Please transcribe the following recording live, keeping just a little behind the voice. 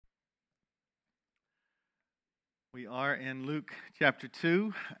We are in Luke chapter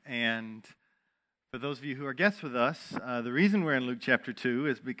 2, and for those of you who are guests with us, the reason we're in Luke chapter 2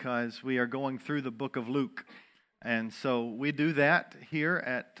 is because we are going through the book of Luke. And so we do that here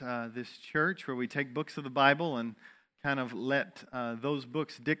at this church where we take books of the Bible and kind of let those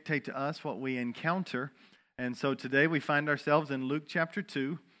books dictate to us what we encounter. And so today we find ourselves in Luke chapter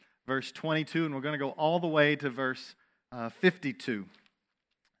 2, verse 22, and we're going to go all the way to verse 52.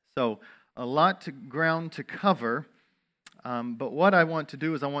 So a lot of ground to cover, but what I want to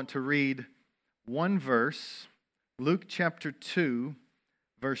do is I want to read one verse, Luke chapter 2,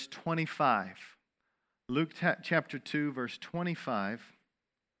 verse 25. Luke chapter 2, verse 25,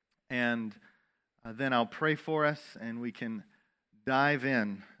 and then I'll pray for us and we can dive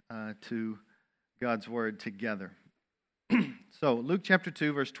in to God's Word together. So Luke chapter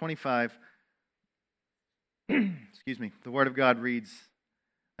 2, verse 25, the Word of God reads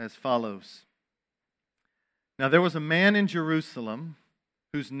as follows. Now there was a man in Jerusalem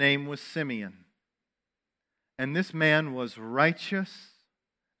whose name was Simeon, and this man was righteous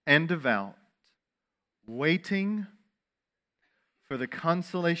and devout, waiting for the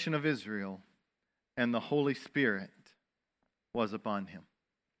consolation of Israel, and the Holy Spirit was upon him.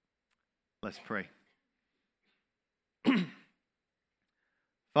 Let's pray.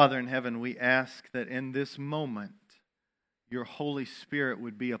 Father in heaven, we ask that in this moment, your Holy Spirit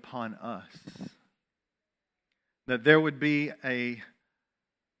would be upon us. That there would be an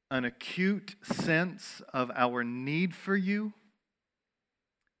acute sense of our need for you,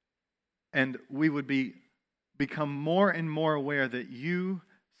 and we would become more and more aware that you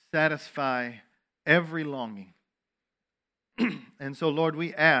satisfy every longing. And so, Lord,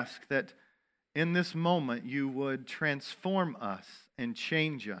 we ask that in this moment you would transform us and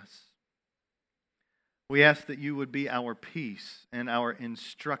change us. We ask that you would be our peace and our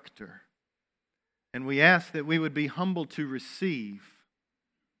instructor. And we ask that we would be humble to receive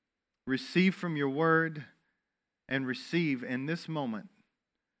from your word, and receive in this moment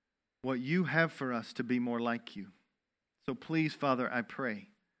what you have for us to be more like you. So please, Father, I pray,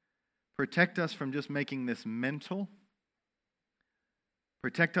 protect us from just making this mental.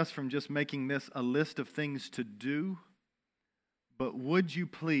 Protect us from just making this a list of things to do. But would you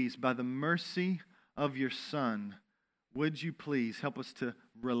please, by the mercy of your Son, would you please help us to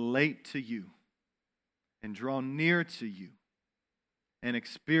relate to you and draw near to you and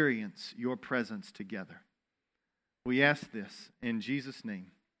experience your presence together. We ask this in Jesus' name.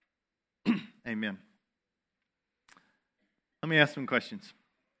 Amen. Let me ask some questions.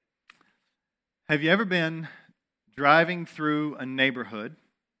 Have you ever been driving through a neighborhood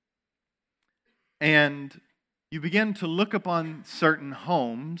and you begin to look upon certain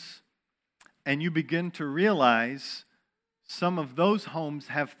homes and you begin to realize some of those homes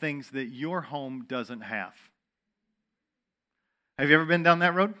have things that your home doesn't have? Have you ever been down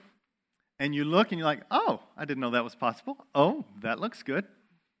that road? And you look and you're like, oh, I didn't know that was possible. Oh, that looks good.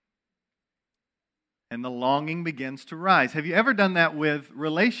 And the longing begins to rise. Have you ever done that with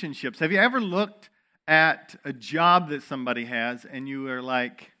relationships? Have you ever looked at a job that somebody has and you are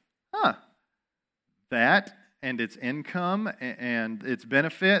like, that and its income and its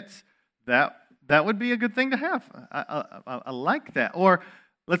benefits, that would be a good thing to have. I like that. Or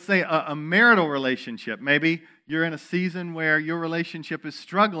let's say a marital relationship. Maybe you're in a season where your relationship is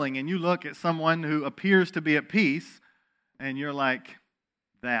struggling and you look at someone who appears to be at peace and you're like,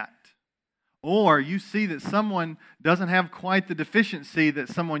 that. Or you see that someone doesn't have quite the deficiency that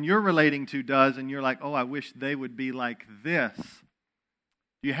someone you're relating to does and you're like, oh, I wish they would be like this.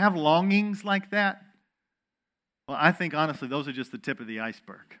 Do you have longings like that? Well, I think honestly those are just the tip of the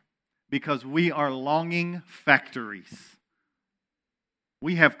iceberg, because we are longing factories.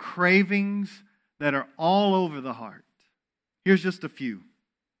 We have cravings that are all over the heart. Here's just a few.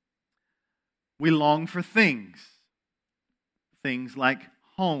 We long for things. Things like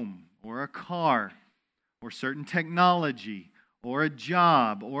home, or a car, or certain technology, or a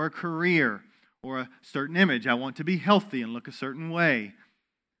job, or a career, or a certain image. I want to be healthy and look a certain way.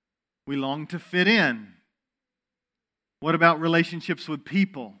 We long to fit in. What about relationships with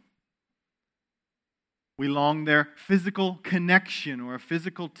people? We long their physical connection or a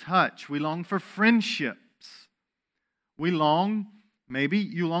physical touch. We long for friendships. Maybe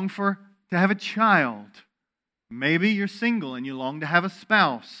you long to have a child. Maybe you're single and you long to have a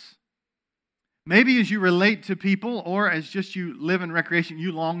spouse. Maybe as you relate to people or as just you live in recreation,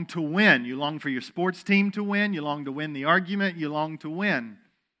 you long to win. You long for your sports team to win. You long to win the argument. You long to win.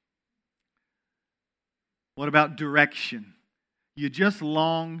 What about direction? You just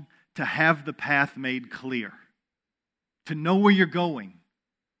long to have the path made clear, to know where you're going.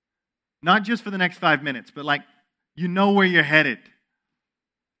 Not just for the next 5 minutes, but like You know where you're headed.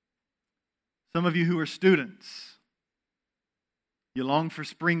 Some of you who are students, you long for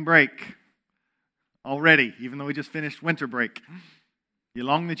spring break already, even though we just finished winter break. You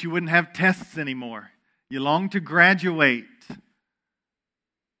long that you wouldn't have tests anymore. You long to graduate.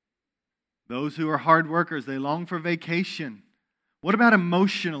 Those who are hard workers, they long for vacation. What about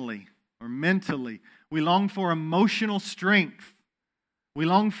emotionally or mentally? We long for emotional strength. We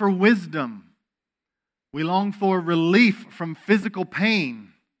long for wisdom. We long for relief from physical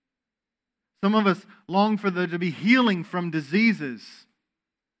pain. Some of us long for there to be healing from diseases.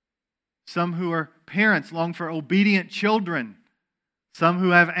 Some who are parents long for obedient children. Some who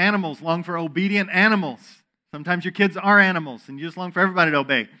have animals long for obedient animals. Sometimes your kids are animals and you just long for everybody to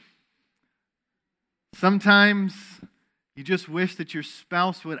obey. Sometimes you just wish that your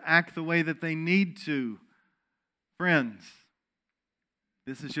spouse would act the way that they need to. Friends,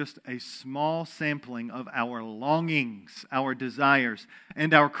 this is just a small sampling of our longings, our desires.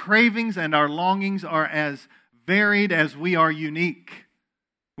 And our cravings and our longings are as varied as we are unique.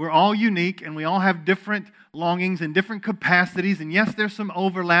 We're all unique and we all have different longings and different capacities. And yes, there's some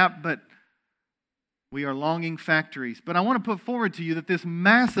overlap, but we are longing factories. But I want to put forward to you that this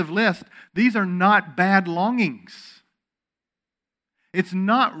massive list, these are not bad longings. It's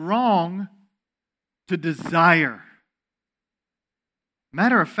not wrong to desire.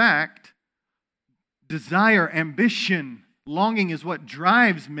 Matter of fact, desire, ambition, longing is what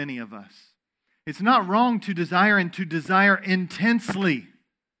drives many of us. It's not wrong to desire and to desire intensely.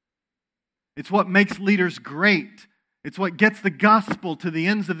 It's what makes leaders great. It's what gets the gospel to the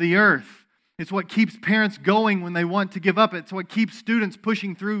ends of the earth. It's what keeps parents going when they want to give up. It's what keeps students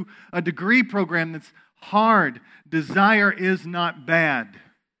pushing through a degree program that's hard. Desire is not bad.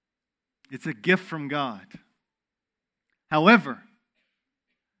 It's a gift from God. However,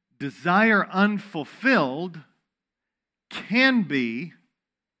 desire unfulfilled can be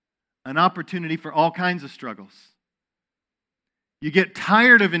an opportunity for all kinds of struggles. You get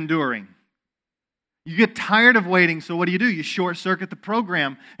tired of enduring. You get tired of waiting, so what do? You short-circuit the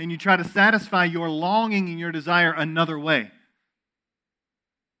program and you try to satisfy your longing and your desire another way.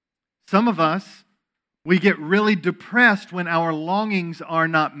 Some of us, we get really depressed when our longings are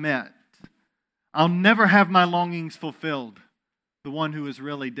not met. I'll never have my longings fulfilled, the one who is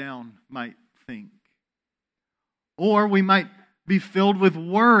really down might think. Or we might be filled with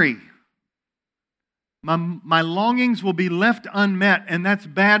worry. My longings will be left unmet, and that's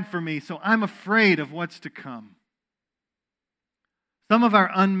bad for me, so I'm afraid of what's to come. Some of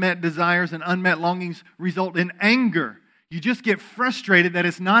our unmet desires and unmet longings result in anger. You just get frustrated that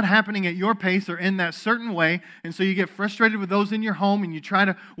it's not happening at your pace or in that certain way, and so you get frustrated with those in your home, and you try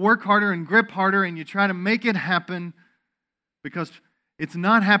to work harder and grip harder, and you try to make it happen because it's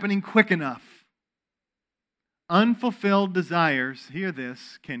not happening quick enough. Unfulfilled desires, hear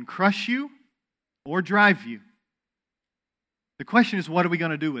this, can crush you or drive you. The question is, what are we going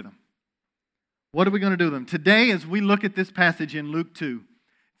to do with them? What are we going to do with them? Today, as we look at this passage in Luke 2,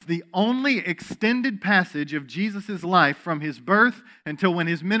 it's the only extended passage of Jesus' life from his birth until when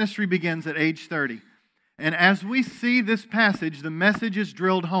his ministry begins at age 30. And as we see this passage, the message is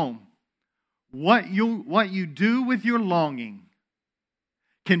drilled home. What you do with your longing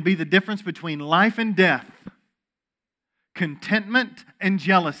can be the difference between life and death, contentment and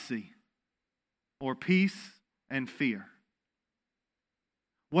jealousy, or peace and fear.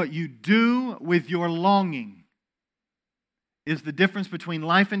 What you do with your longing is the difference between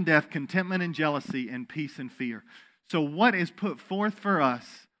life and death, contentment and jealousy, and peace and fear. So what is put forth for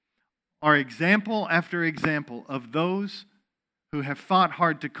us are example after example of those who have fought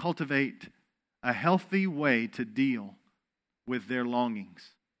hard to cultivate a healthy way to deal with their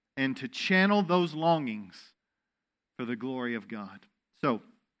longings and to channel those longings for the glory of God. So,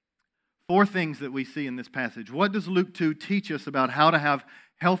 4 things that we see in this passage. What does Luke 2 teach us about how to have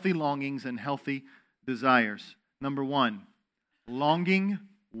healthy longings and healthy desires? Number 1, longing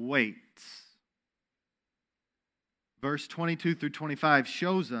waits. Verse 22 through 25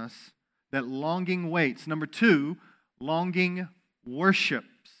 shows us that longing waits. Number 2, longing worships.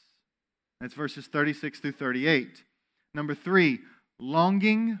 That's verses 36 through 38. Number 3,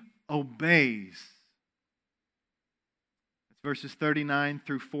 longing obeys. Verses 39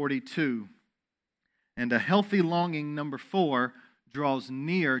 through 42. And a healthy longing, number 4, draws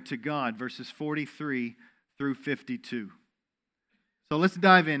near to God, verses 43 through 52. So let's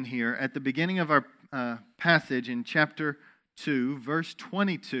dive in here. At the beginning of our passage in chapter 2, verse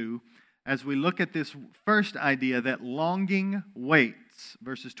 22, as we look at this first idea that longing waits,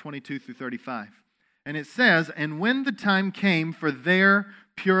 verses 22 through 35. And it says, and when the time came for their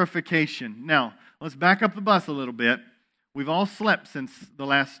purification. Now, let's back up the bus a little bit. We've all slept since the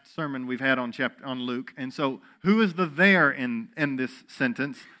last sermon we've had on Luke. And so who is the there in this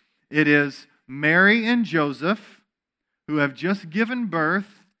sentence? It is Mary and Joseph, who have just given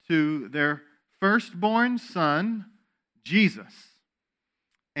birth to their firstborn son, Jesus.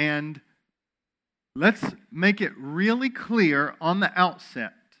 And let's make it really clear on the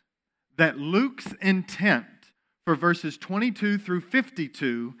outset that Luke's intent for verses 22 through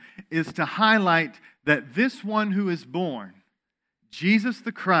 52 is to highlight that this one who is born, Jesus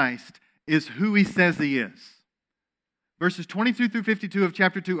the Christ, is who he says he is. Verses 22 through 52 of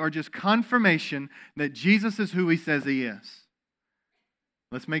chapter 2 are just confirmation that Jesus is who he says he is.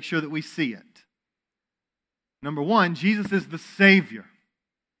 Let's make sure that we see it. Number one, Jesus is the Savior.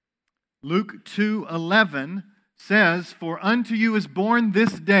 Luke 2:11 says, "For unto you is born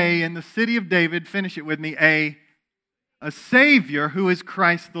this day in the city of David," finish it with me, a Savior who is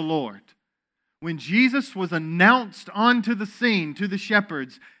Christ the Lord. When Jesus was announced onto the scene to the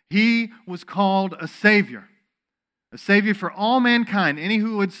shepherds, he was called a Savior. A Savior for all mankind, any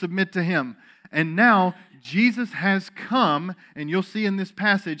who would submit to him. And now Jesus has come, and you'll see in this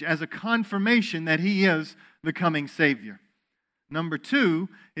passage, as a confirmation that he is the coming Savior. Number two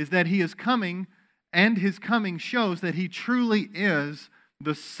is that he is coming, and his coming shows that he truly is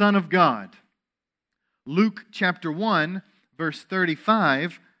the Son of God. Luke chapter 1, verse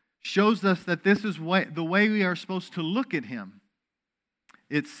 35, shows us that this is the way we are supposed to look at him.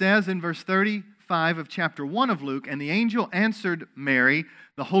 It says in verse 35 of chapter 1 of Luke, "And the angel answered Mary,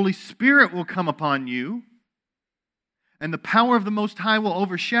 the Holy Spirit will come upon you, and the power of the Most High will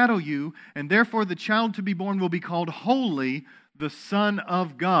overshadow you, and therefore the child to be born will be called Holy, the Son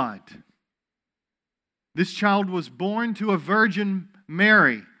of God." This child was born to a virgin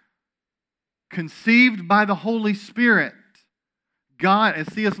Mary, conceived by the Holy Spirit. God,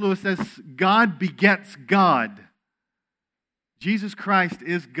 as C.S. Lewis says, God begets God. Jesus Christ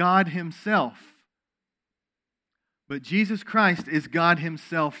is God himself. But Jesus Christ is God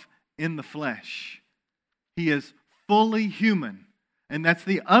himself in the flesh. He is fully human. And that's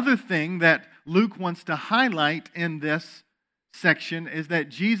the other thing that Luke wants to highlight in this section, is that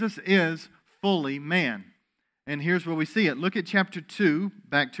Jesus is fully man. And here's where we see it. Look at chapter 2,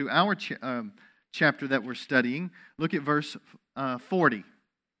 back to our chapter that we're studying. Look at verse 40.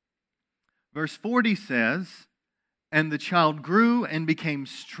 Verse 40 says, "And the child grew and became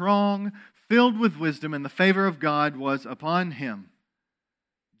strong, filled with wisdom, and the favor of God was upon him."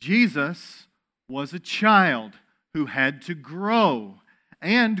 Jesus was a child who had to grow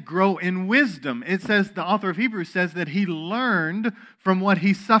and grow in wisdom. It says, the author of Hebrews says that he learned from what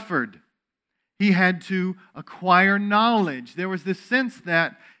he suffered. He had to acquire knowledge. There was this sense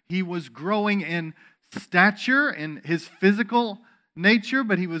that he was growing in stature in his physical nature,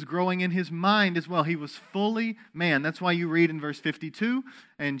 but he was growing in his mind as well. He was fully man. That's why you read in verse 52,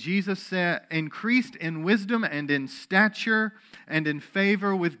 "And Jesus said, increased in wisdom and in stature and in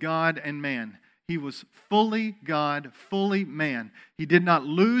favor with God and man." He was fully God, fully man. He did not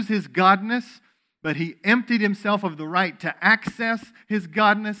lose his godness, but he emptied himself of the right to access his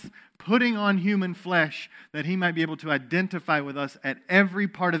godness, putting on human flesh that he might be able to identify with us at every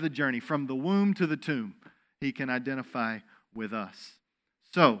part of the journey, from the womb to the tomb. He can identify with us.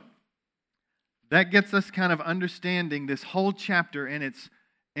 So, that gets us kind of understanding this whole chapter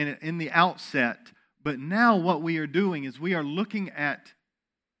in the outset. But now what we are doing is we are looking at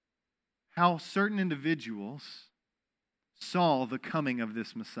how certain individuals saw the coming of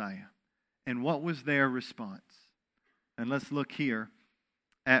this Messiah and what was their response. And let's look here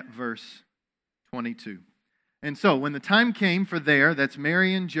at verse 22. "And so, when the time came for that's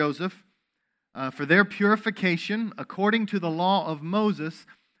Mary and Joseph, for their purification, according to the law of Moses,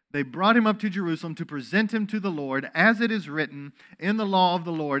 they brought him up to Jerusalem to present him to the Lord, as it is written in the law of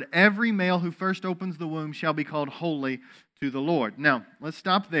the Lord, every male who first opens the womb shall be called holy to the Lord." Now, let's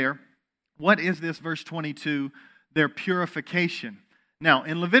stop there. What is this, verse 22, their purification? Now,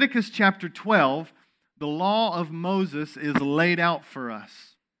 in Leviticus chapter 12, the law of Moses is laid out for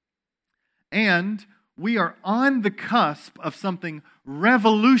us. And we are on the cusp of something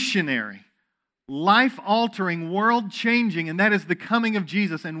revolutionary, life-altering, world-changing, and that is the coming of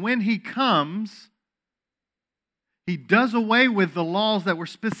Jesus. And when he comes, he does away with the laws that were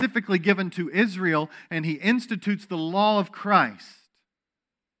specifically given to Israel, and he institutes the law of Christ.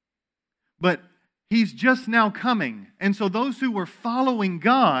 But he's just now coming. And so those who were following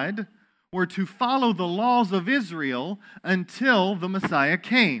God were to follow the laws of Israel until the Messiah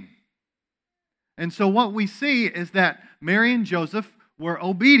came. And so what we see is that Mary and Joseph were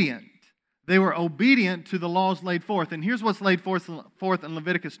obedient. they were obedient to the laws laid forth. And here's what's laid forth in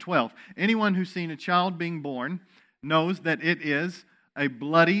Leviticus 12. Anyone who's seen a child being born knows that it is a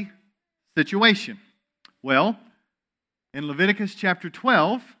bloody situation. Well, in Leviticus chapter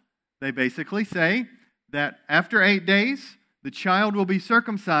 12, they basically say that after 8 days, the child will be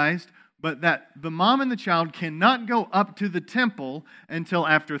circumcised, but that the mom and the child cannot go up to the temple until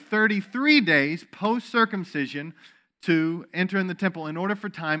after 33 days post-circumcision to enter in the temple in order for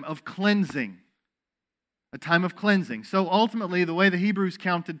time of cleansing. A time of cleansing. So ultimately, the way the Hebrews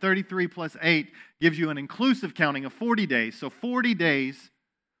counted 33 plus 8 gives you an inclusive counting of 40 days. So 40 days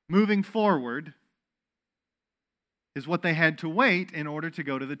moving forward is what they had to wait in order to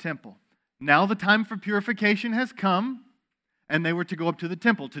go to the temple. Now the time for purification has come, and they were to go up to the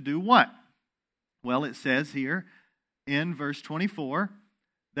temple to do what? Well, it says here in verse 24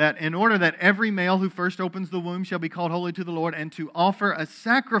 that in order that every male who first opens the womb shall be called holy to the Lord, and to offer a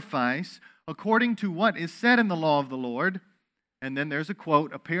sacrifice according to what is said in the law of the Lord. And then there's a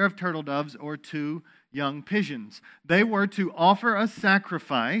quote, a pair of turtle doves or 2 young pigeons. They were to offer a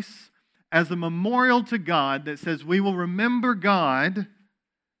sacrifice as a memorial to God that says we will remember God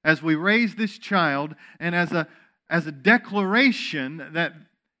as we raise this child, and as a declaration that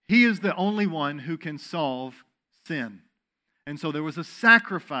He is the only one who can solve sin. And so there was a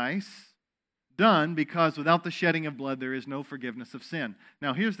sacrifice done because without the shedding of blood there is no forgiveness of sin.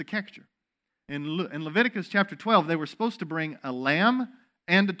 Now here's the catcher. In Leviticus chapter 12, they were supposed to bring a lamb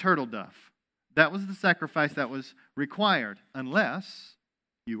and a turtle dove. That was the sacrifice that was required, unless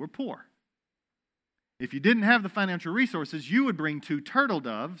you were poor. If you didn't have the financial resources, you would bring 2 turtle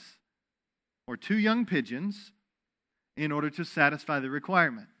doves or 2 young pigeons in order to satisfy the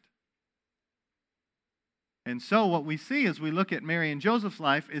requirement. And so what we see as we look at Mary and Joseph's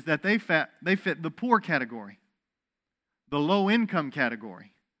life is that they fit the poor category, the low-income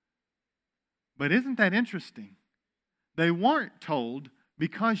category. But isn't that interesting? They weren't told,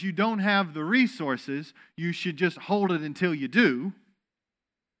 because you don't have the resources, you should just hold it until you do.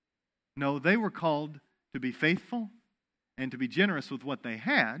 No, they were called to be faithful and to be generous with what they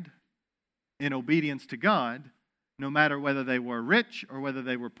had in obedience to God, no matter whether they were rich or whether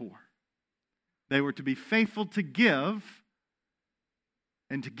they were poor. They were to be faithful to give,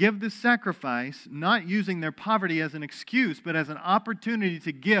 and to give this sacrifice, not using their poverty as an excuse, but as an opportunity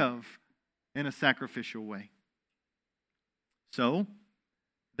to give in a sacrificial way. So,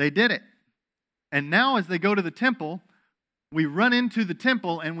 they did it. And now as they go to the temple, we run into the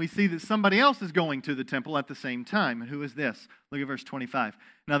temple and we see that somebody else is going to the temple at the same time. And who is this? Look at verse 25.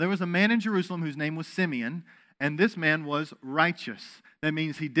 Now there was a man in Jerusalem whose name was Simeon, and this man was righteous. That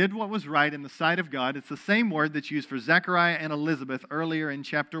means he did what was right in the sight of God. It's the same word that's used for Zechariah and Elizabeth earlier in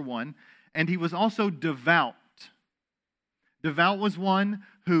chapter 1. And he was also devout. Devout was one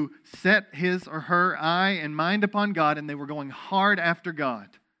who set his or her eye and mind upon God, and they were going hard after God.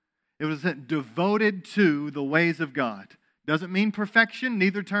 It was devoted to the ways of God. Doesn't mean perfection,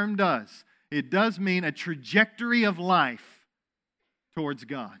 neither term does. It does mean a trajectory of life towards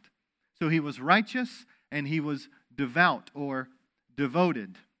God. So he was righteous and he was devout or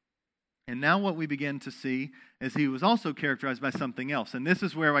devoted. And now what we begin to see is he was also characterized by something else. And this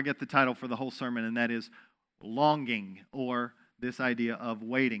is where I get the title for the whole sermon, and that is longing, or this idea of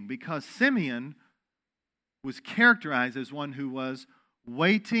waiting. Because Simeon was characterized as one who was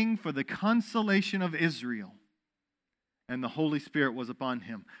waiting for the consolation of Israel, and the Holy Spirit was upon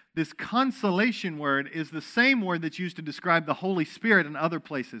him. This consolation word is the same word that's used to describe the Holy Spirit in other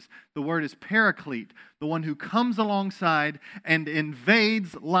places. The word is paraclete, the one who comes alongside and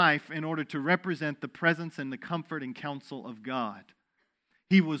invades life in order to represent the presence and the comfort and counsel of God.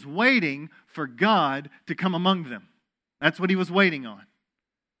 He was waiting for God to come among them. That's what he was waiting on.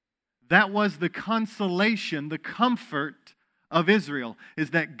 That was the consolation, the comfort of Israel, is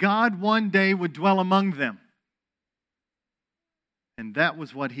that God one day would dwell among them. And that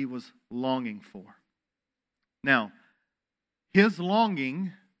was what he was longing for. Now, his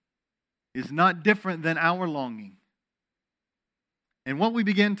longing is not different than our longing. And what we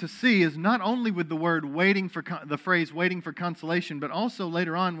begin to see is not only with the word waiting for the phrase waiting for consolation, but also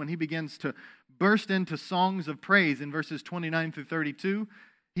later on when he begins to burst into songs of praise in verses 29 through 32,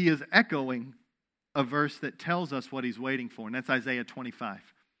 he is echoing a verse that tells us what he's waiting for, and that's Isaiah 25.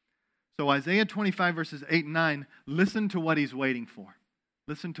 So Isaiah 25 verses 8 and 9, listen to what he's waiting for.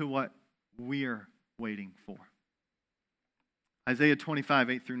 Listen to what we're waiting for. Isaiah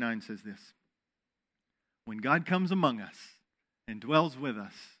 25, 8 through 9 says this. When God comes among us and dwells with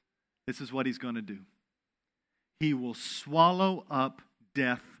us, this is what he's going to do. He will swallow up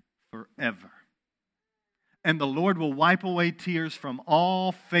death forever. And the Lord will wipe away tears from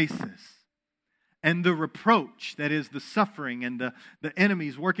all faces. And the reproach, that is the suffering and the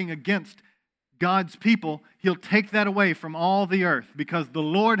enemies working against God's people, He'll take that away from all the earth because the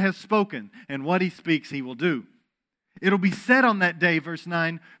Lord has spoken, and what He speaks He will do. It'll be said on that day, verse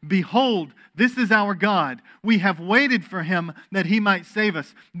 9, "Behold, this is our God. We have waited for Him that He might save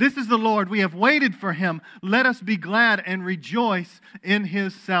us. This is the Lord. We have waited for Him. Let us be glad and rejoice in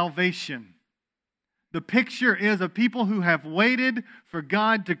His salvation." The picture is of people who have waited for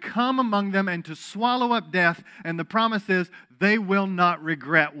God to come among them and to swallow up death, and the promise is they will not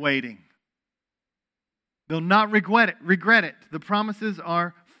regret waiting. They'll not regret it. The promises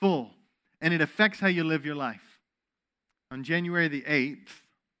are full, and it affects how you live your life. On January the 8th,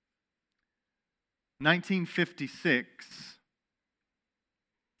 1956,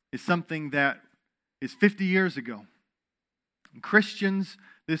 is something that is 50 years ago. Christians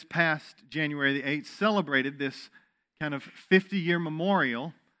this past January the 8th celebrated this kind of 50-year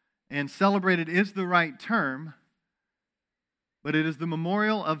memorial, and celebrated is the right term, but it is the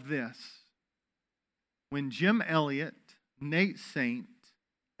memorial of this. When Jim Elliot, Nate Saint,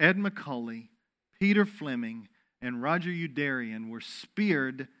 Ed McCulley, Peter Fleming, and Roger Udarian were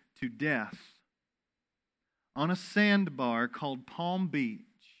speared to death on a sandbar called Palm Beach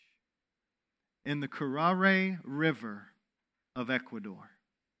in the Curare River of Ecuador.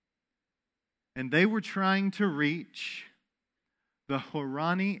 And they were trying to reach the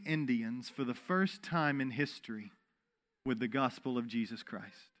Huaorani Indians for the first time in history with the gospel of Jesus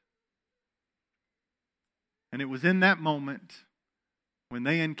Christ. And it was in that moment when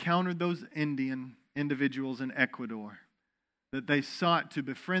they encountered those Indian individuals in Ecuador that they sought to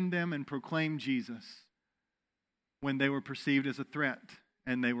befriend them and proclaim Jesus when they were perceived as a threat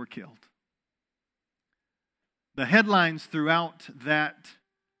and they were killed. The headlines throughout that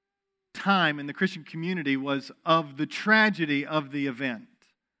time in the Christian community was of the tragedy of the event.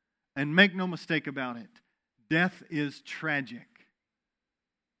 And make no mistake about it, death is tragic.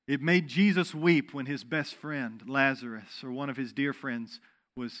 It made Jesus weep when his best friend, Lazarus, or one of his dear friends,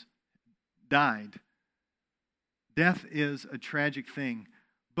 died. Death is a tragic thing.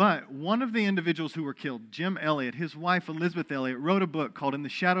 But one of the individuals who were killed, Jim Elliot, his wife Elizabeth Elliot, wrote a book called In the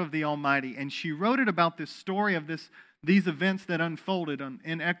Shadow of the Almighty, and she wrote it about this story of these events that unfolded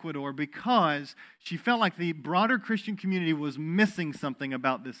in Ecuador because she felt like the broader Christian community was missing something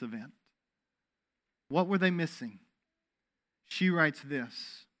about this event. What were they missing? She writes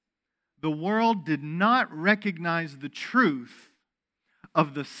this: "The world did not recognize the truth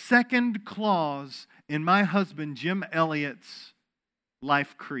of the second clause in my husband Jim Elliot's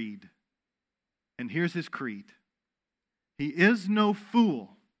life creed." And here's his creed: "He is no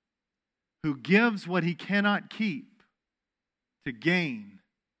fool who gives what he cannot keep to gain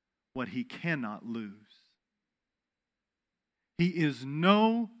what he cannot lose." He is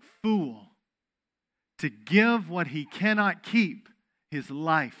no fool to give what he cannot keep, his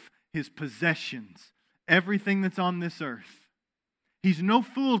life, his possessions, everything that's on this earth. He's no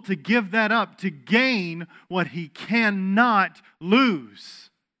fool to give that up to gain what he cannot lose.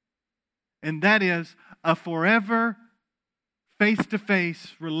 And that is a forever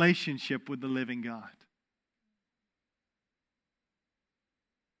face-to-face relationship with the living God.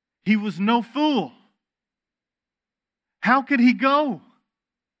 He was no fool. How could he go?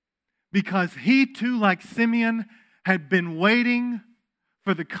 Because he too, like Simeon, had been waiting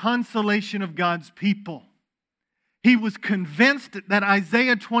for the consolation of God's people. He was convinced that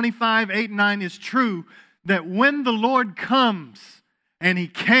Isaiah 25, 8 and 9 is true, that when the Lord comes, and he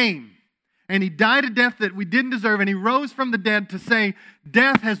came, and he died a death that we didn't deserve, and he rose from the dead to say,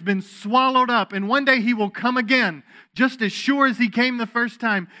 death has been swallowed up, and one day he will come again, just as sure as he came the first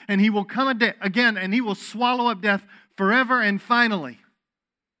time, and he will come again, and he will swallow up death forever and finally.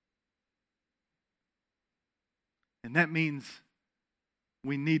 And that means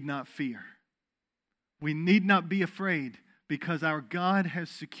we need not fear. We need not be afraid because our God has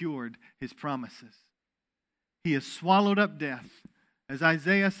secured his promises. He has swallowed up death. As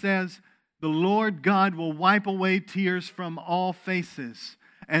Isaiah says, the Lord God will wipe away tears from all faces,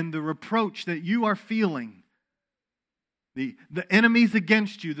 and the reproach that you are feeling, the enemies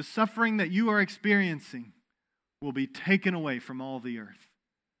against you, the suffering that you are experiencing will be taken away from all the earth.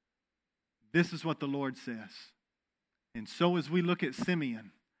 This is what the Lord says. And so as we look at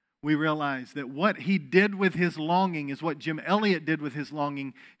Simeon, we realize that what he did with his longing is what Jim Elliot did with his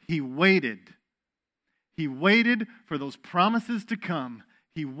longing. He waited. He waited for those promises to come.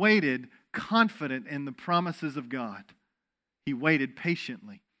 He waited confident in the promises of God. He waited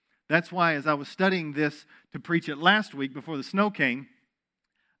patiently. That's why as I was studying this to preach it last week before the snow came,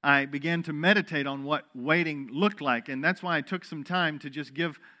 I began to meditate on what waiting looked like. And that's why I took some time to just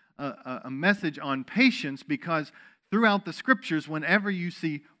give a message on patience, because throughout the scriptures, whenever you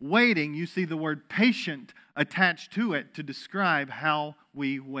see waiting, you see the word patient attached to it to describe how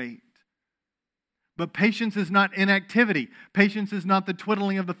we wait. But patience is not inactivity. Patience is not the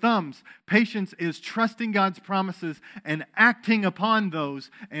twiddling of the thumbs. Patience is trusting God's promises and acting upon those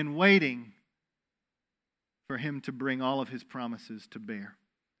and waiting for Him to bring all of His promises to bear.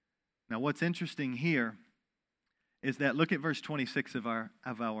 Now, what's interesting here is that, look at verse 26 of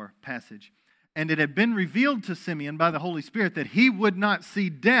our passage. And it had been revealed to Simeon by the Holy Spirit that he would not see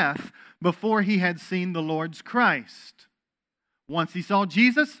death before he had seen the Lord's Christ. Once he saw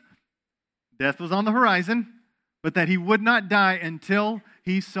Jesus, death was on the horizon, but that he would not die until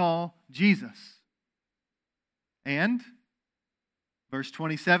he saw Jesus. And, verse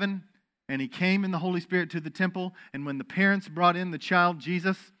 27, and he came in the Holy Spirit to the temple, and when the parents brought in the child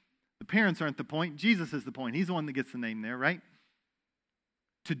Jesus, the parents aren't the point, Jesus is the point. He's the one that gets the name there, right?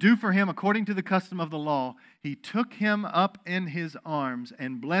 To do for him according to the custom of the law, he took him up in his arms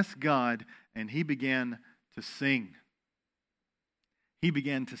and blessed God, and he began to sing. He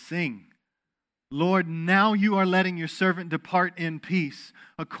began to sing. Lord, now you are letting your servant depart in peace,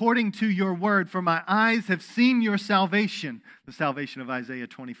 according to your word, for my eyes have seen your salvation, the salvation of Isaiah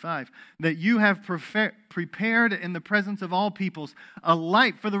 25, that you have prepared in the presence of all peoples a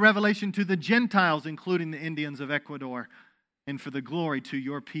light for the revelation to the Gentiles, including the Indians of Ecuador, and for the glory to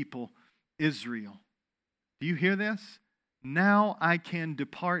your people, Israel. Do you hear this? Now I can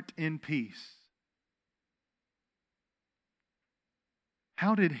depart in peace.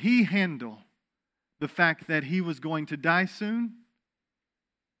 How did he handle the fact that he was going to die soon?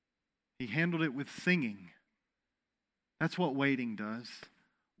 He handled it with singing. That's what waiting does.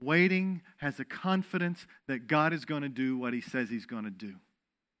 Waiting has a confidence that God is going to do what He says He's going to do.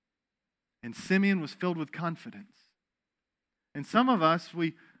 And Simeon was filled with confidence. And some of us,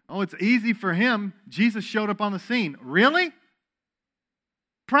 it's easy for him. Jesus showed up on the scene. Really?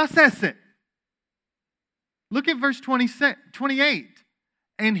 Process it. Look at verse 28.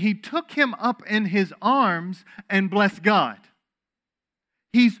 And he took him up in his arms and blessed God.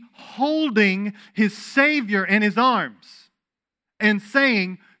 He's holding his Savior in his arms and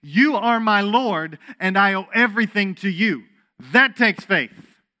saying, you are my Lord and I owe everything to you. That takes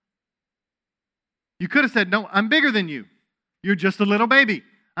faith. You could have said, no, I'm bigger than you. You're just a little baby.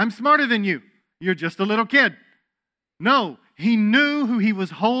 I'm smarter than you. You're just a little kid. No, he knew who he was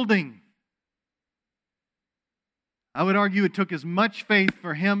holding. I would argue it took as much faith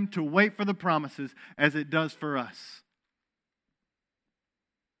for him to wait for the promises as it does for us.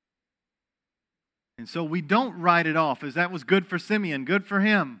 And so we don't write it off as that was good for Simeon, good for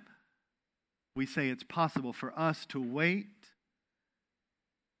him. We say it's possible for us to wait,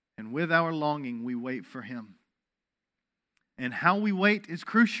 and with our longing, we wait for Him. And how we wait is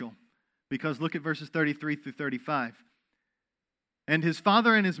crucial, because look at verses 33 through 35. And his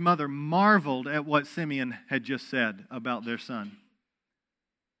father and his mother marveled at what Simeon had just said about their son.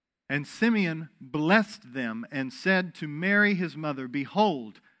 And Simeon blessed them and said to Mary his mother,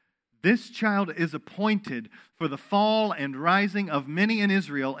 behold, this child is appointed for the fall and rising of many in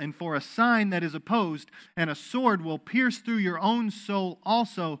Israel, and for a sign that is opposed, and a sword will pierce through your own soul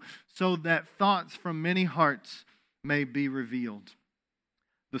also, so that thoughts from many hearts may be revealed.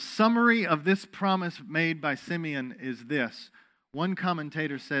 The summary of this promise made by Simeon is this. One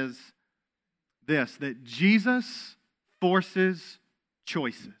commentator says this, that Jesus forces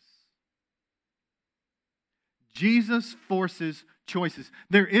choices. Jesus forces choices.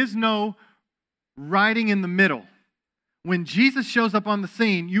 There is no riding in the middle. When Jesus shows up on the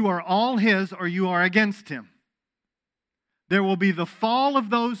scene, you are all His or you are against Him. There will be the fall of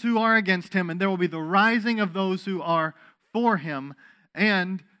those who are against Him, and there will be the rising of those who are for Him.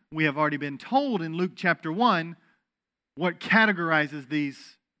 And we have already been told in Luke chapter 1 what categorizes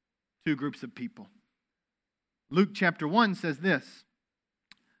these two groups of people. Luke chapter 1 says this.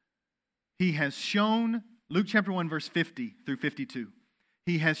 He has shown, Luke chapter 1 verse 50 through 52.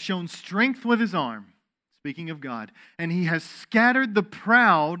 He has shown strength with His arm, speaking of God, and He has scattered the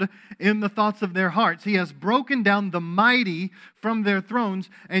proud in the thoughts of their hearts. He has broken down the mighty from their thrones,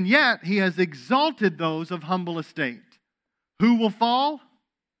 and yet He has exalted those of humble estate. Who will fall?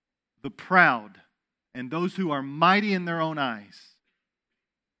 The proud, and those who are mighty in their own eyes.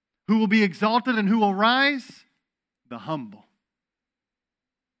 Who will be exalted and who will rise? The humble.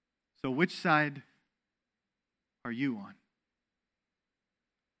 So which side are you on?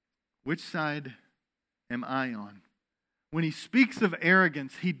 Which side am I on? When He speaks of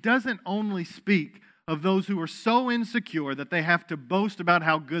arrogance, He doesn't only speak of those who are so insecure that they have to boast about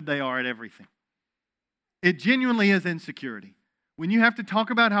how good they are at everything. It genuinely is insecurity. when you have to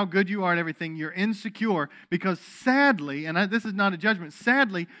talk about how good you are and everything, you're insecure because sadly, and this is not a judgment,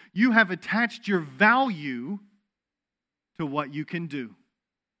 sadly, you have attached your value to what you can do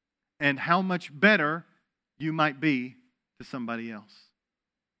and how much better you might be to somebody else.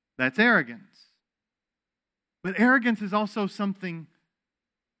 That's arrogance. But arrogance is also something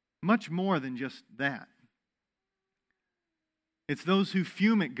much more than just that. It's those who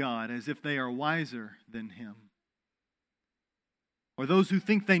fume at God as if they are wiser than Him. Or those who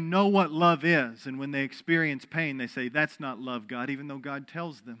think they know what love is, and when they experience pain, they say, that's not love, God, even though God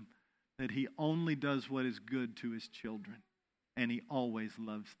tells them that He only does what is good to His children, and He always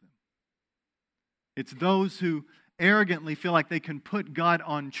loves them. It's those who arrogantly feel like they can put God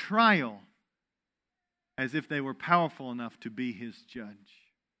on trial as if they were powerful enough to be His judge.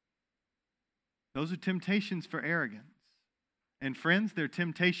 Those are temptations for arrogance. And friends, they're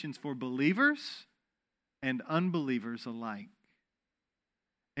temptations for believers and unbelievers alike.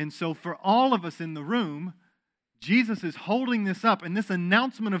 And so for all of us in the room, Jesus is holding this up, and this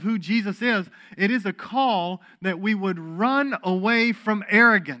announcement of who Jesus is, it is a call that we would run away from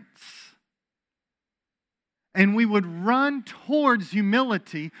arrogance. And we would run towards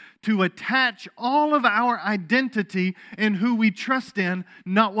humility to attach all of our identity in who we trust in,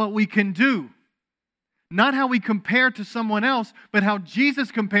 not what we can do. Not how we compare to someone else, but how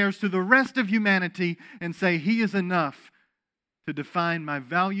Jesus compares to the rest of humanity and say, He is enough to define my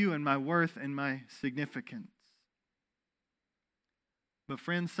value and my worth and my significance. But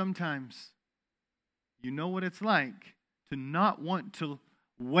friends, sometimes you know what it's like to not want to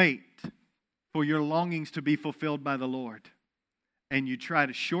wait for your longings to be fulfilled by the Lord. And you try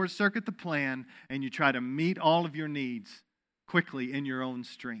to short-circuit the plan and you try to meet all of your needs quickly in your own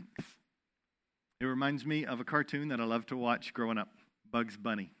strength. It reminds me of a cartoon that I loved to watch growing up, Bugs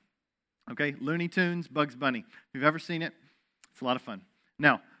Bunny. Okay, Looney Tunes, Bugs Bunny. If you've ever seen it, it's a lot of fun.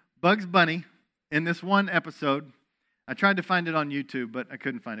 Now, Bugs Bunny, in this one episode, I tried to find it on YouTube, but I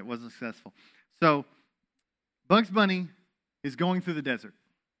couldn't find it. It wasn't successful. So, Bugs Bunny is going through the desert.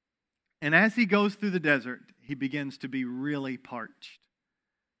 And as he goes through the desert, he begins to be really parched.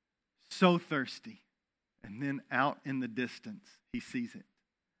 So thirsty. And then out in the distance, he sees it.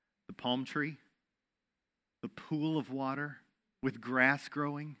 The palm tree. The pool of water with grass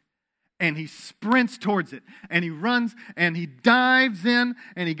growing, and he sprints towards it, and he runs, and he dives in,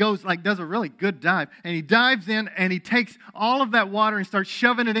 and he goes, does a really good dive, and he dives in, and he takes all of that water and starts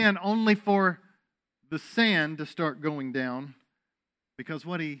shoving it in, only for the sand to start going down, because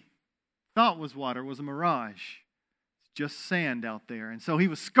what he thought was water was a mirage. It's just sand out there, and so he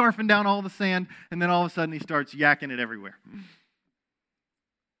was scarfing down all the sand, and then all of a sudden he starts yakking it everywhere.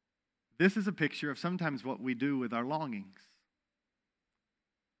 This is a picture of sometimes what we do with our longings.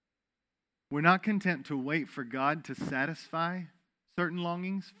 We're not content to wait for God to satisfy certain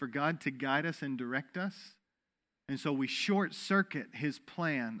longings, for God to guide us and direct us. And so we short-circuit His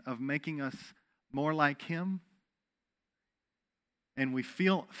plan of making us more like Him. And we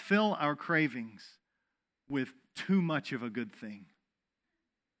fill our cravings with too much of a good thing.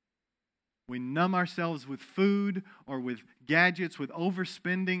 We numb ourselves with food or with gadgets, with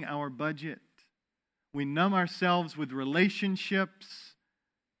overspending our budget. We numb ourselves with relationships.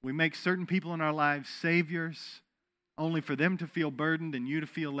 We make certain people in our lives saviors, only for them to feel burdened and you to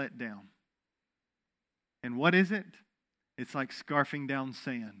feel let down. And what is it? It's like scarfing down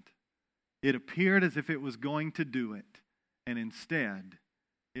sand. It appeared as if it was going to do it, and instead,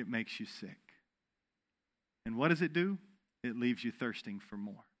 it makes you sick. And what does it do? It leaves you thirsting for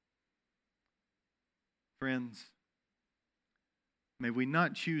more. Friends, may we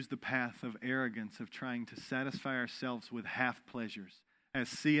not choose the path of arrogance of trying to satisfy ourselves with half pleasures. As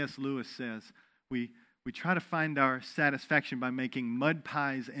C.S. Lewis says, we try to find our satisfaction by making mud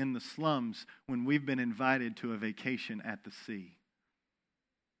pies in the slums when we've been invited to a vacation at the sea.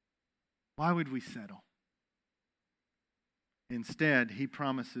 Why would we settle? Instead, he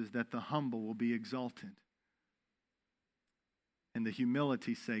promises that the humble will be exalted. And the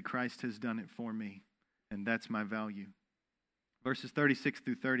humility say, Christ has done it for me. And that's my value. Verses 36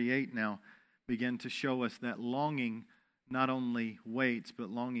 through 38 now begin to show us that longing not only waits, but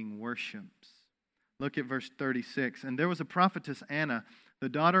longing worships. Look at verse 36. And there was a prophetess Anna, the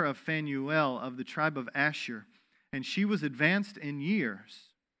daughter of Phanuel of the tribe of Asher, and she was advanced in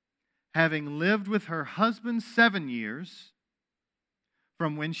years, having lived with her husband 7 years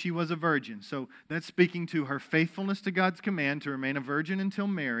from when she was a virgin. So that's speaking to her faithfulness to God's command to remain a virgin until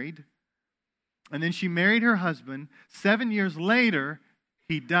married. And then she married her husband. 7 years later,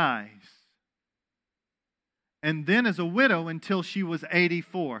 he dies. and then as a widow until she was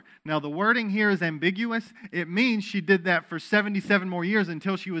 84. Now, the wording here is ambiguous. It means she did that for 77 more years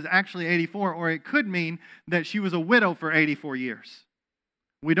until she was actually 84, or it could mean that she was a widow for 84 years.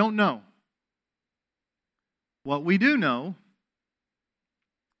 We don't know. What we do know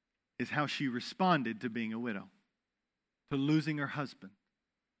is how she responded to being a widow, to losing her husband.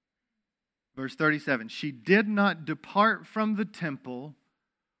 Verse 37, she did not depart from the temple,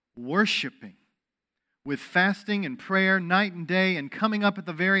 worshiping with fasting and prayer night and day, and coming up at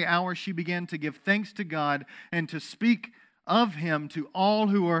the very hour she began to give thanks to God and to speak of Him to all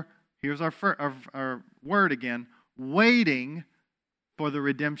who are, here's our word again, waiting for the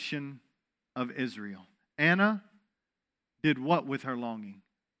redemption of Israel. Anna did what with her longing?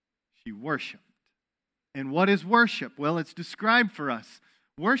 She worshiped. And what is worship? Well, it's described for us.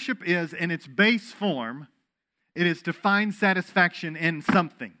 Worship is, in its base form, it is to find satisfaction in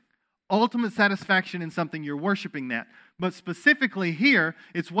something. Ultimate satisfaction in something, you're worshiping that. But specifically here,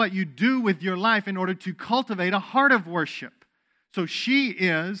 it's what you do with your life in order to cultivate a heart of worship. So she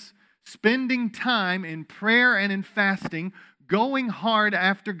is spending time in prayer and in fasting, going hard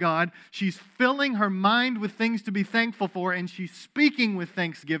after God. She's filling her mind with things to be thankful for, and she's speaking with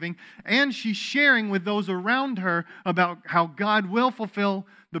thanksgiving, and she's sharing with those around her about how God will fulfill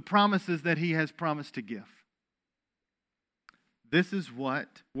the promises that He has promised to give. This is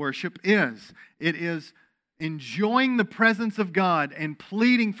what worship is. It is enjoying the presence of God and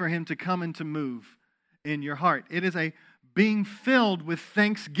pleading for Him to come and to move in your heart. It is a being filled with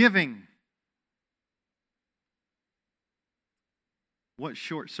thanksgiving. What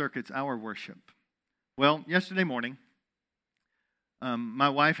short circuits our worship? Well, yesterday morning, my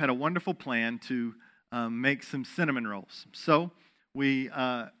wife had a wonderful plan to make some cinnamon rolls. So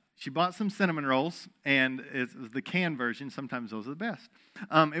she bought some cinnamon rolls, and it was the canned version. Sometimes those are the best.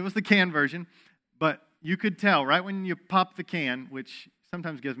 It was the canned version, but you could tell right when you pop the can, which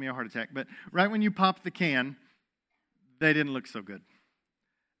sometimes gives me a heart attack, but right when you pop the can, they didn't look so good.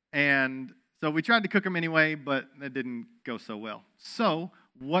 And so we tried to cook them anyway, but that didn't go so well. So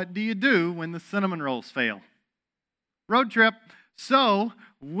what do you do when the cinnamon rolls fail? Road trip. So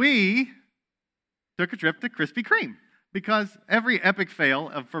we took a trip to Krispy Kreme, because every epic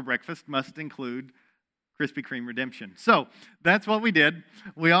fail for breakfast must include Krispy Kreme redemption. So that's what we did.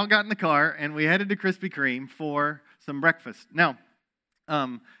 We all got in the car and we headed to Krispy Kreme for some breakfast. Now,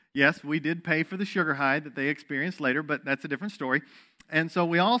 yes, we did pay for the sugar high that they experienced later, but that's a different story. And so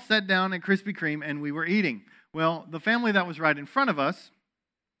we all sat down at Krispy Kreme and we were eating. Well, the family that was right in front of us,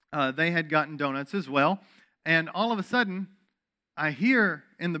 they had gotten donuts as well. And all of a sudden, I hear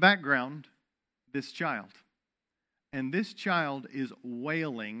in the background this child. And this child is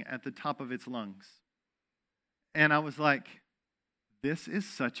wailing at the top of its lungs. And I was like, this is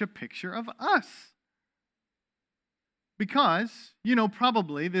such a picture of us. Because,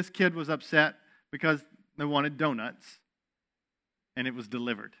 probably this kid was upset because they wanted donuts. And it was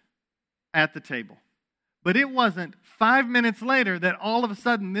delivered at the table. But it wasn't 5 minutes later that all of a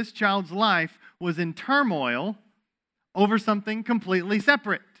sudden this child's life was in turmoil over something completely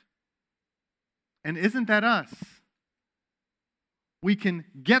separate. And isn't that us? We can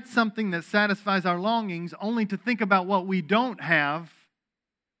get something that satisfies our longings only to think about what we don't have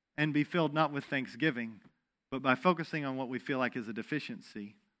and be filled not with thanksgiving, but by focusing on what we feel like is a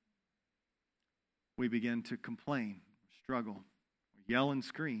deficiency, we begin to complain, struggle, yell and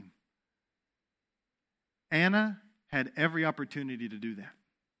scream. Anna had every opportunity to do that.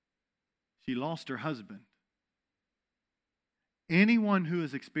 She lost her husband. Anyone who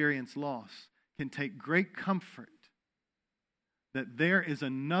has experienced loss can take great comfort that there is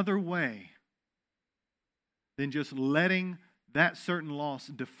another way than just letting that certain loss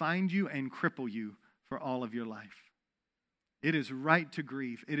define you and cripple you for all of your life. It is right to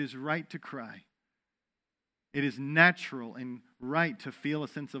grieve. It is right to cry. It is natural and right to feel a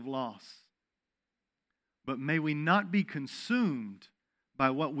sense of loss. But may we not be consumed by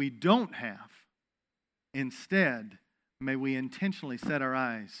what we don't have. Instead, may we intentionally set our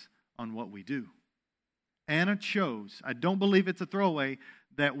eyes on what we do. Anna chose, I don't believe it's a throwaway,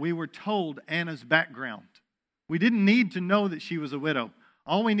 that we were told Anna's background. We didn't need to know that she was a widow.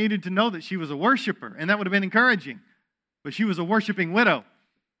 All we needed to know that she was a worshiper, and that would have been encouraging. But she was a worshiping widow,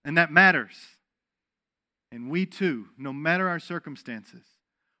 and that matters. And we too, no matter our circumstances,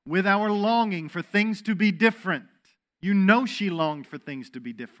 with our longing for things to be different, she longed for things to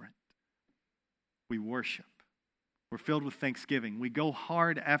be different. We worship. We're filled with thanksgiving. We go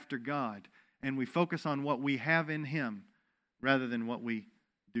hard after God, and we focus on what we have in Him rather than what we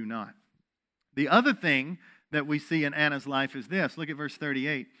do not. The other thing that we see in Anna's life is this. Look at verse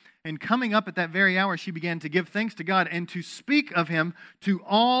 38. And coming up at that very hour, she began to give thanks to God and to speak of him to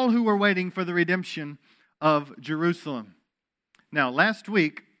all who were waiting for the redemption of Jerusalem. Now, last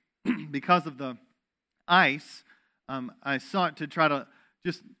week, because of the ice, I sought to try to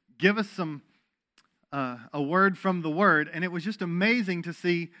just give us a word from the Word, and it was just amazing to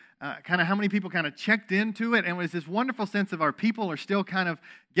see kind of how many people kind of checked into it, and it was this wonderful sense of our people are still kind of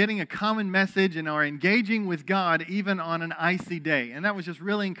getting a common message and are engaging with God even on an icy day, and that was just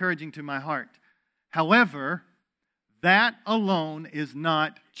really encouraging to my heart. However, that alone is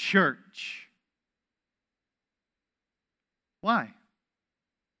not church. Why?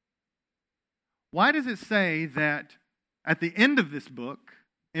 Why does it say that at the end of this book,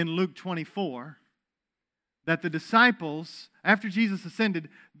 in Luke 24, that the disciples, after Jesus ascended,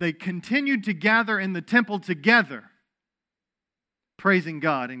 they continued to gather in the temple together, praising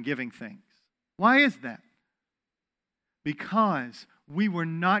God and giving thanks? Why is that? Because we were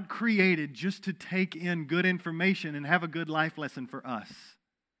not created just to take in good information and have a good life lesson for us.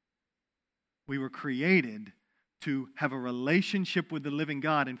 We were created to have a relationship with the living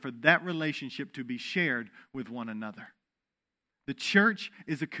God and for that relationship to be shared with one another. The church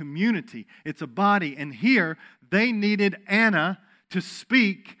is a community. It's a body. And here, they needed Anna to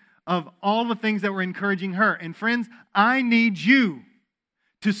speak of all the things that were encouraging her. And friends, I need you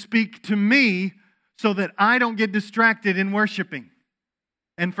to speak to me so that I don't get distracted in worshiping.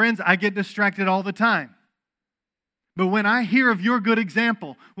 And friends, I get distracted all the time. But when I hear of your good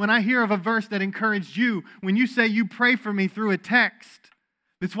example, when I hear of a verse that encouraged you, when you say you pray for me through a text,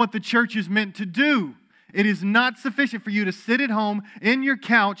 that's what the church is meant to do. It is not sufficient for you to sit at home in your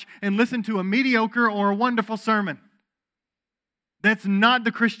couch and listen to a mediocre or a wonderful sermon. That's not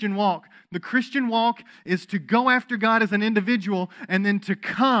the Christian walk. The Christian walk is to go after God as an individual and then to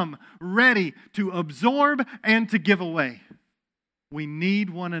come ready to absorb and to give away. We need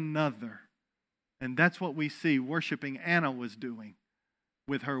one another. And that's what we see worshiping Anna was doing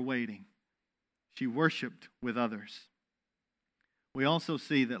with her waiting. She worshiped with others. We also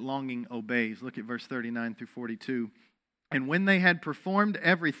see that longing obeys. Look at verse 39 through 42. And when they had performed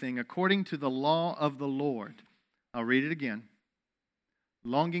everything according to the law of the Lord, I'll read it again.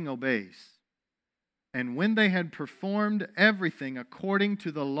 Longing obeys. And when they had performed everything according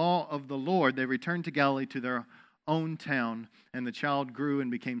to the law of the Lord, they returned to Galilee to their own town, and the child grew and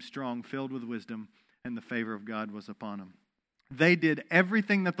became strong, filled with wisdom, and the favor of God was upon him. They did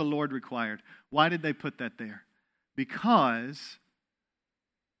everything that the Lord required. Why did they put that there? Because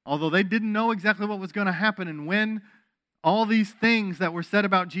although they didn't know exactly what was going to happen and when all these things that were said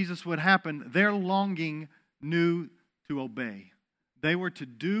about Jesus would happen, their longing knew to obey. They were to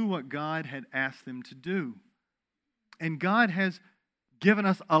do what God had asked them to do. And God has given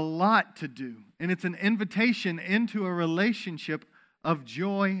us a lot to do. And it's an invitation into a relationship of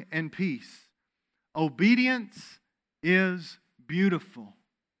joy and peace. Obedience is beautiful.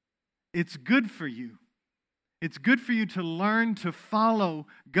 It's good for you. It's good for you to learn to follow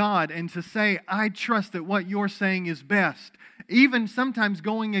God and to say, I trust that what you're saying is best, even sometimes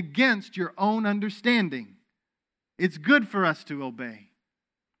going against your own understanding. It's good for us to obey.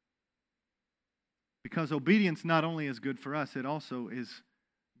 Because obedience not only is good for us, it also is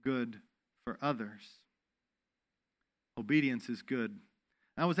good for others. Obedience is good.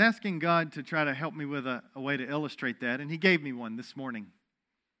 I was asking God to try to help me with a way to illustrate that, and He gave me one this morning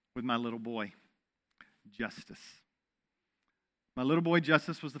with my little boy, Justice. My little boy,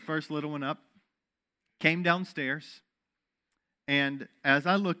 Justice, was the first little one up, came downstairs, and as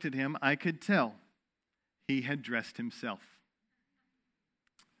I looked at him, I could tell he had dressed himself.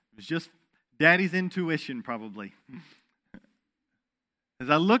 It was just Daddy's intuition, probably. As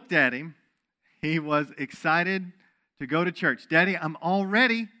I looked at him, he was excited to go to church. Daddy, I'm all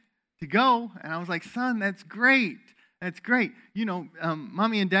ready to go. And I was like, son, that's great. That's great. You know,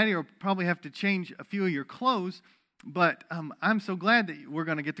 Mommy and Daddy will probably have to change a few of your clothes, but I'm so glad that we're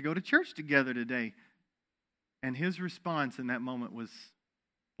going to get to go to church together today. And his response in that moment was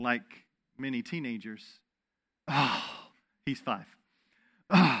like many teenagers. Oh, he's 5.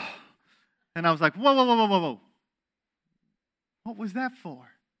 Oh. And I was like, whoa, whoa, whoa, whoa, whoa, whoa. What was that for?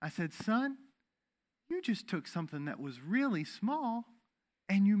 I said, son, you just took something that was really small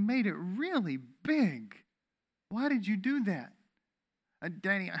and you made it really big. Why did you do that?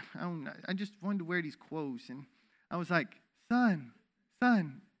 Daddy, I just wanted to wear these clothes. And I was like, son,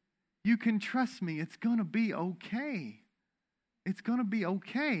 you can trust me. It's going to be okay. It's going to be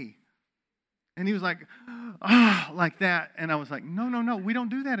okay. And he was like, like that. And I was like, no, we don't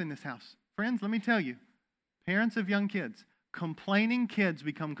do that in this house. Friends, let me tell you, parents of young kids, complaining kids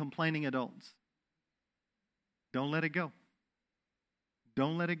become complaining adults. Don't let it go.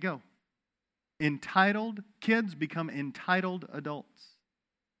 Don't let it go. Entitled kids become entitled adults.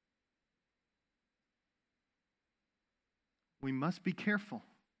 We must be careful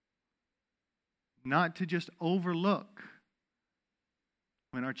not to just overlook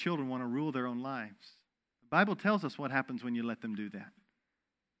when our children want to rule their own lives. The Bible tells us what happens when you let them do that.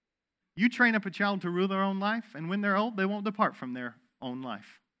 You train up a child to rule their own life, and when they're old, they won't depart from their own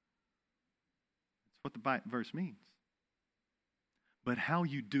life. That's what the verse means. But how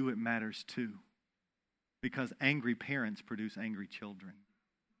you do it matters too, because angry parents produce angry children.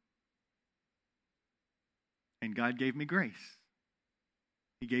 And God gave me grace.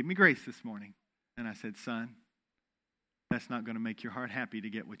 He gave me grace this morning. And I said, son, that's not going to make your heart happy to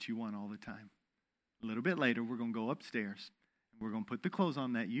get what you want all the time. A little bit later, we're going to go upstairs. And we're going to put the clothes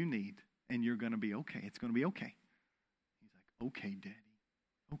on that you need. And you're going to be okay. It's going to be okay. He's like, okay, Daddy.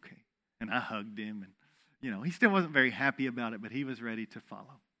 Okay. And I hugged him. And, he still wasn't very happy about it, but he was ready to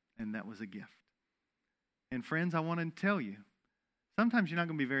follow. And that was a gift. And friends, I want to tell you, sometimes you're not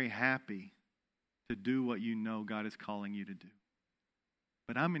going to be very happy to do what you know God is calling you to do.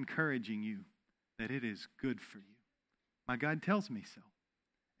 But I'm encouraging you that it is good for you. My God tells me so.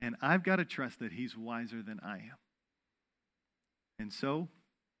 And I've got to trust that He's wiser than I am. And so,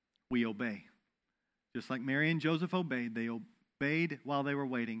 we obey. Just like Mary and Joseph obeyed, they obeyed while they were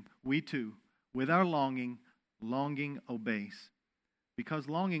waiting. We too, with our longing obeys. Because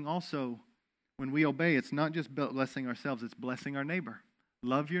longing also, when we obey, it's not just blessing ourselves, it's blessing our neighbor.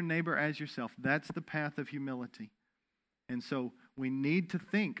 Love your neighbor as yourself. That's the path of humility. And so we need to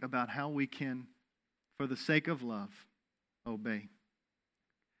think about how we can, for the sake of love, obey.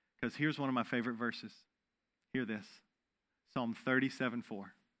 Because here's one of my favorite verses. Hear this. Psalm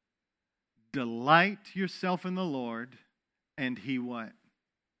 37:4. Delight yourself in the Lord, and He what?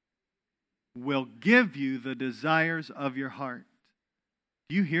 Will give you the desires of your heart.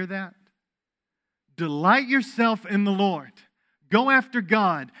 Do you hear that? Delight yourself in the Lord. Go after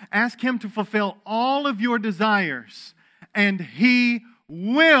God. Ask Him to fulfill all of your desires, and He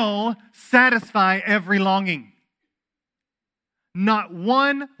will satisfy every longing. Not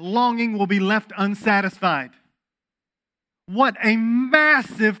one longing will be left unsatisfied. What a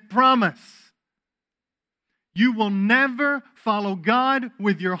massive promise. You will never follow God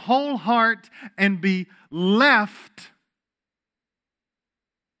with your whole heart and be left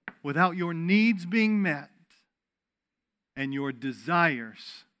without your needs being met and your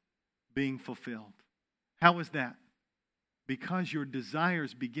desires being fulfilled. How is that? Because your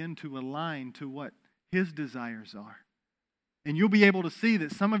desires begin to align to what His desires are. And you'll be able to see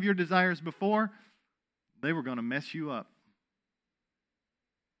that some of your desires before, they were going to mess you up.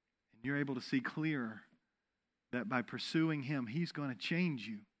 And you're able to see clearer that by pursuing Him, He's going to change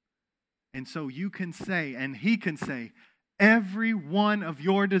you. And so you can say, and He can say, every one of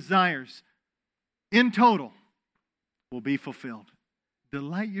your desires in total will be fulfilled.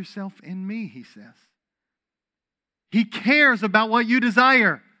 Delight yourself in me, He says. He cares about what you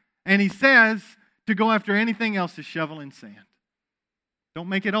desire. And He says to go after anything else is shovel in sand. Don't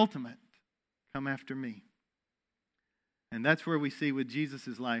make it ultimate. Come after me. And that's where we see with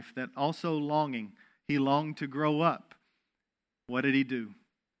Jesus' life that also longing. He longed to grow up. What did He do?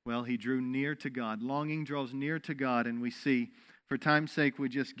 Well, He drew near to God. Longing draws near to God, and we see, for time's sake, we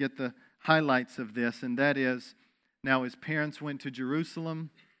just get the highlights of this, and that is, now His parents went to Jerusalem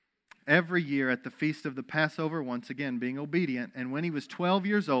every year at the feast of the Passover, once again being obedient, and when He was 12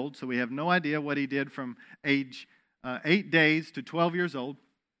 years old, so we have no idea what He did from age 8 days to 12 years old,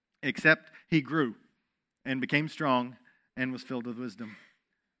 except He grew and became strong and was filled with wisdom.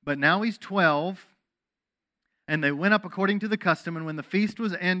 But now He's 12, and they went up according to the custom, and when the feast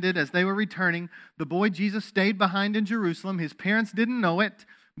was ended, as they were returning, the boy Jesus stayed behind in Jerusalem. His parents didn't know it,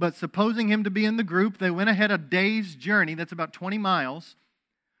 but supposing Him to be in the group, they went ahead a day's journey, that's about 20 miles.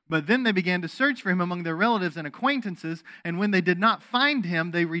 But then they began to search for Him among their relatives and acquaintances, and when they did not find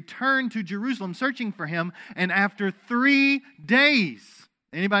Him, they returned to Jerusalem searching for Him, and after 3 days,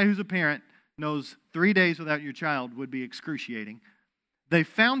 anybody who's a parent knows 3 days without your child would be excruciating. They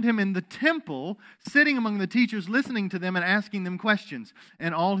found Him in the temple, sitting among the teachers, listening to them and asking them questions.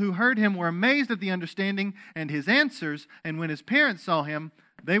 And all who heard Him were amazed at the understanding and His answers, and when His parents saw Him,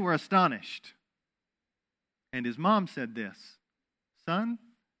 they were astonished. And His mom said this, "Son,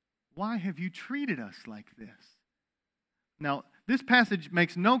 why have you treated us like this?" Now, this passage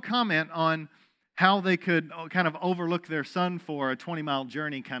makes no comment on how they could kind of overlook their son for a 20-mile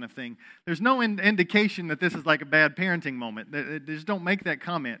journey kind of thing. There's no indication that this is like a bad parenting moment. They just don't make that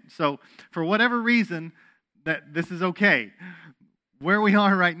comment. So, for whatever reason, that this is okay. Where we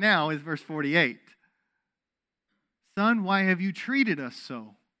are right now is verse 48. Son, why have you treated us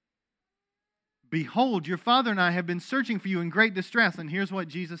so? Behold, your father and I have been searching for you in great distress. And here's what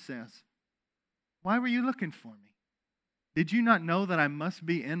Jesus says. Why were you looking for me? Did you not know that I must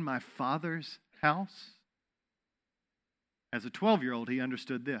be in my Father's house? As a 12-year-old, he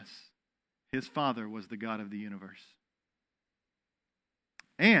understood this. His Father was the God of the universe.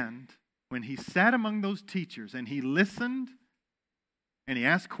 And when he sat among those teachers and he listened and he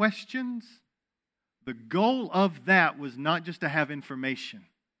asked questions, the goal of that was not just to have information.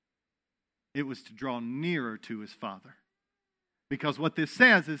 It was to draw nearer to his Father. Because what this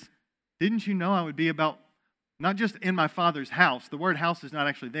says is, didn't you know I would be about, not just in my Father's house. The word house is not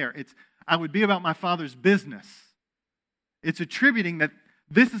actually there. It's, I would be about my Father's business. It's attributing that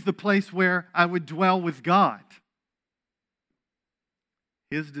this is the place where I would dwell with God.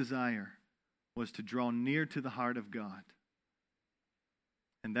 His desire was to draw near to the heart of God.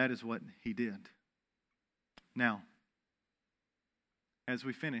 And that is what he did. Now, as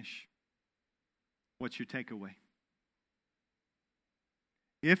we finish, what's your takeaway?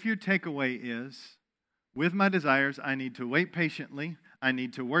 If your takeaway is, with my desires, I need to wait patiently, I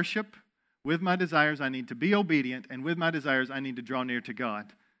need to worship, with my desires, I need to be obedient, and with my desires, I need to draw near to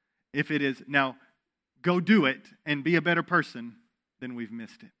God. If it is, now, go do it and be a better person, then we've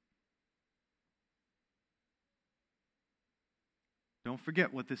missed it. Don't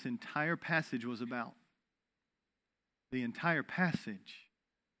forget what this entire passage was about. The entire passage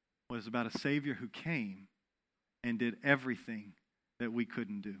was about a Savior who came and did everything that we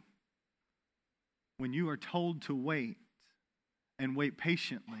couldn't do. When you are told to wait and wait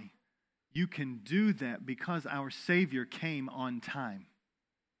patiently, you can do that because our Savior came on time.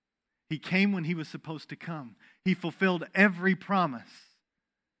 He came when he was supposed to come. He fulfilled every promise,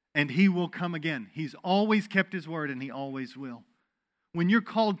 and he will come again. He's always kept his word, and he always will. When you're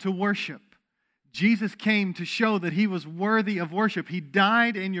called to worship, Jesus came to show that he was worthy of worship. He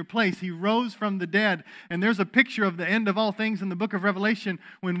died in your place. He rose from the dead. And there's a picture of the end of all things in the book of Revelation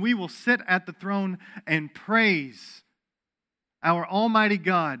when we will sit at the throne and praise our Almighty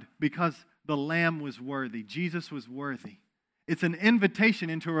God because the Lamb was worthy. Jesus was worthy. It's an invitation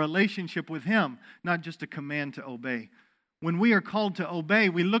into a relationship with him, not just a command to obey. When we are called to obey,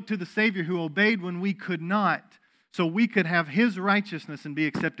 we look to the Savior who obeyed when we could not, so we could have his righteousness and be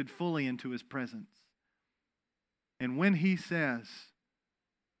accepted fully into his presence. And when he says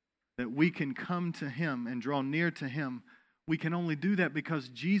that we can come to him and draw near to him, we can only do that because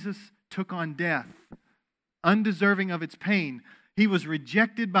Jesus took on death, undeserving of its pain. He was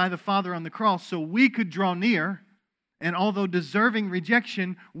rejected by the Father on the cross so we could draw near, and although deserving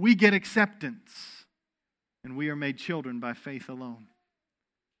rejection, we get acceptance. And we are made children by faith alone.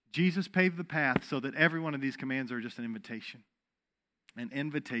 Jesus paved the path so that every one of these commands are just an invitation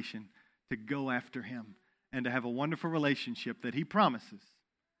to go after him and to have a wonderful relationship that he promises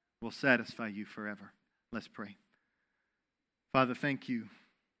will satisfy you forever. Let's pray. Father, thank you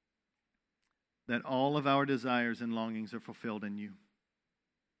that all of our desires and longings are fulfilled in you.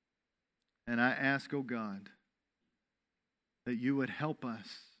 And I ask, oh God, that you would help us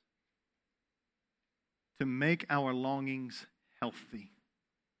to make our longings healthy.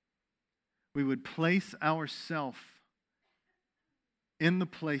 We would place ourselves in the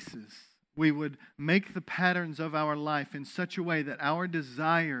places. We would make the patterns of our life in such a way that our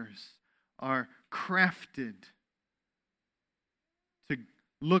desires are crafted to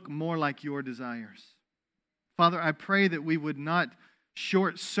look more like your desires. Father, I pray that we would not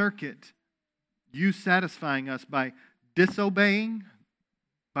short circuit you satisfying us by disobeying,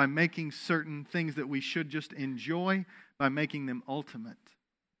 by making certain things that we should just enjoy, by making them ultimate.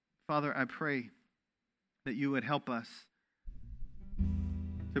 Father, I pray that you would help us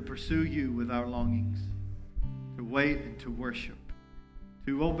to pursue you with our longings, to wait and to worship,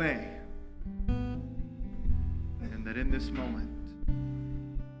 to obey, and that in this moment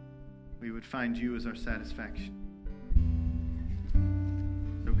we would find you as our satisfaction.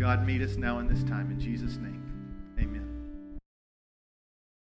 So God, meet us now in this time in Jesus' name.